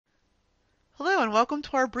Hello and welcome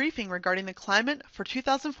to our briefing regarding the climate for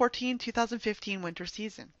 2014-2015 winter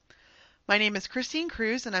season. My name is Christine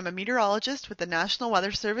Cruz and I'm a meteorologist with the National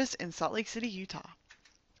Weather Service in Salt Lake City, Utah.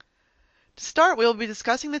 To start, we will be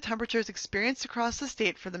discussing the temperatures experienced across the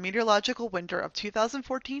state for the meteorological winter of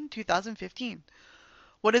 2014-2015.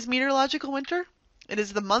 What is meteorological winter? It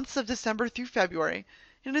is the months of December through February,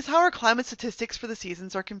 and it is how our climate statistics for the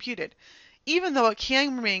seasons are computed, even though it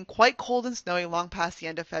can remain quite cold and snowy long past the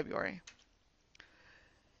end of February.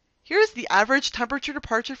 Here is the average temperature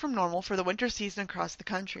departure from normal for the winter season across the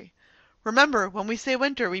country. Remember, when we say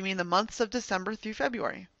winter, we mean the months of December through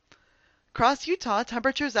February. Across Utah,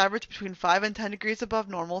 temperatures average between 5 and 10 degrees above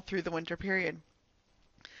normal through the winter period.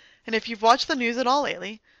 And if you've watched the news at all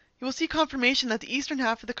lately, you will see confirmation that the eastern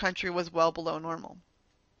half of the country was well below normal.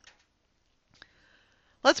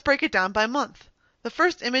 Let's break it down by month. The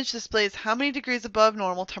first image displays how many degrees above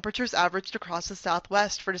normal temperatures averaged across the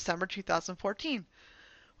southwest for December 2014.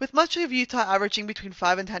 With much of Utah averaging between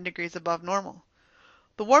 5 and 10 degrees above normal.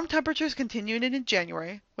 The warm temperatures continued in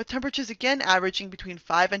January, with temperatures again averaging between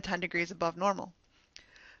 5 and 10 degrees above normal.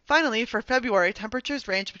 Finally, for February, temperatures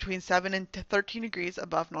ranged between 7 and 13 degrees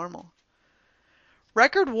above normal.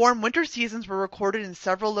 Record warm winter seasons were recorded in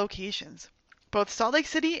several locations. Both Salt Lake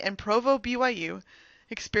City and Provo, BYU,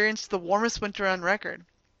 experienced the warmest winter on record.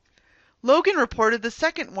 Logan reported the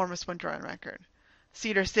second warmest winter on record.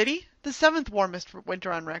 Cedar City, the 7th warmest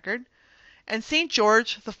winter on record, and St.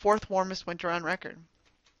 George, the 4th warmest winter on record.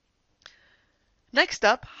 Next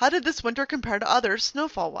up, how did this winter compare to others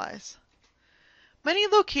snowfall-wise? Many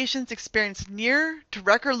locations experienced near to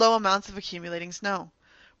record low amounts of accumulating snow.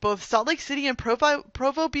 Both Salt Lake City and Provo,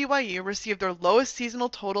 BYU received their lowest seasonal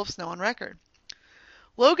total of snow on record.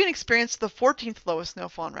 Logan experienced the 14th lowest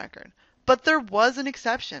snowfall on record, but there was an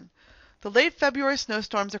exception. The late February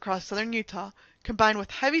snowstorms across southern Utah, combined with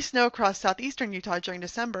heavy snow across southeastern Utah during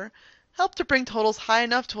December, helped to bring totals high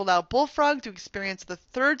enough to allow Bullfrog to experience the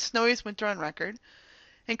 3rd snowiest winter on record,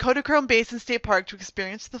 and Kodachrome Basin State Park to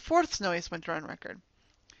experience the 4th snowiest winter on record.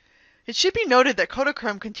 It should be noted that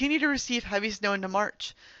Kodachrome continued to receive heavy snow into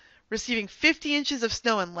March, receiving 50 inches of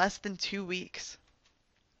snow in less than 2 weeks.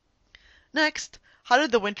 Next, how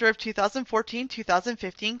did the winter of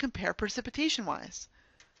 2014-2015 compare precipitation-wise?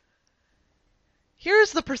 Here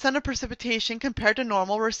is the percent of precipitation compared to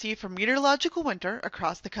normal received from meteorological winter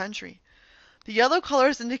across the country. The yellow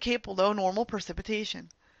colors indicate below normal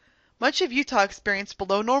precipitation. Much of Utah experienced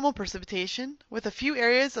below normal precipitation, with a few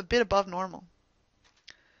areas a bit above normal.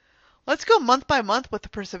 Let's go month by month with the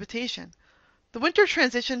precipitation. The winter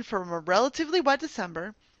transitioned from a relatively wet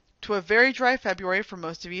December to a very dry February for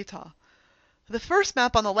most of Utah. The first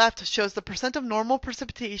map on the left shows the percent of normal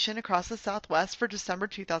precipitation across the southwest for December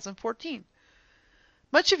 2014.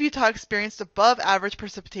 Much of Utah experienced above average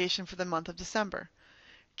precipitation for the month of December.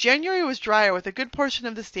 January was drier, with a good portion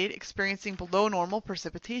of the state experiencing below normal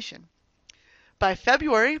precipitation. By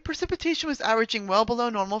February, precipitation was averaging well below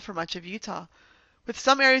normal for much of Utah, with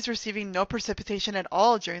some areas receiving no precipitation at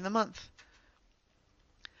all during the month.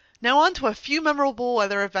 Now on to a few memorable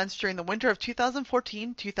weather events during the winter of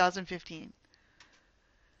 2014-2015.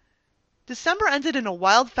 December ended in a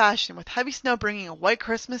wild fashion, with heavy snow bringing a white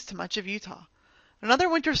Christmas to much of Utah. Another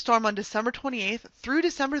winter storm on December 28th through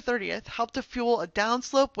December 30th helped to fuel a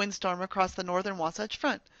downslope windstorm across the northern Wasatch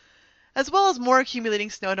Front, as well as more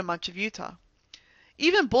accumulating snow to much of Utah.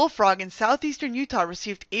 Even Bullfrog in southeastern Utah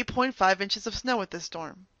received 8.5 inches of snow with this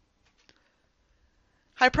storm.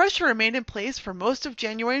 High pressure remained in place for most of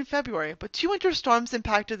January and February, but 2 winter storms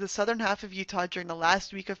impacted the southern half of Utah during the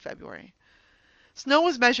last week of February. Snow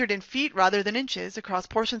was measured in feet rather than inches across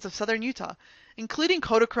portions of southern Utah, including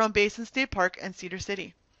Kodachrome Basin State Park and Cedar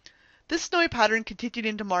City. This snowy pattern continued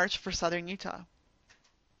into March for southern Utah.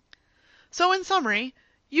 So in summary,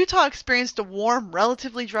 Utah experienced a warm,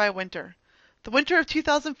 relatively dry winter. The winter of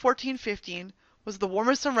 2014-15 was the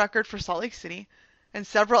warmest on record for Salt Lake City and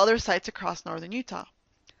several other sites across northern Utah.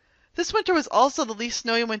 This winter was also the least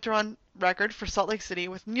snowy winter on record for Salt Lake City,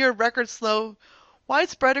 with near record snow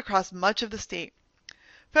widespread across much of the state.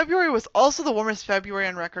 February was also the warmest February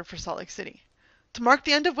on record for Salt Lake City. To mark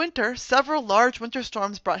the end of winter, several large winter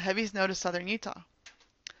storms brought heavy snow to southern Utah.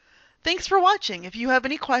 Thanks for watching. If you have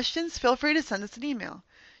any questions, feel free to send us an email.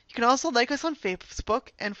 You can also like us on Facebook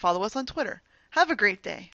and follow us on Twitter. Have a great day.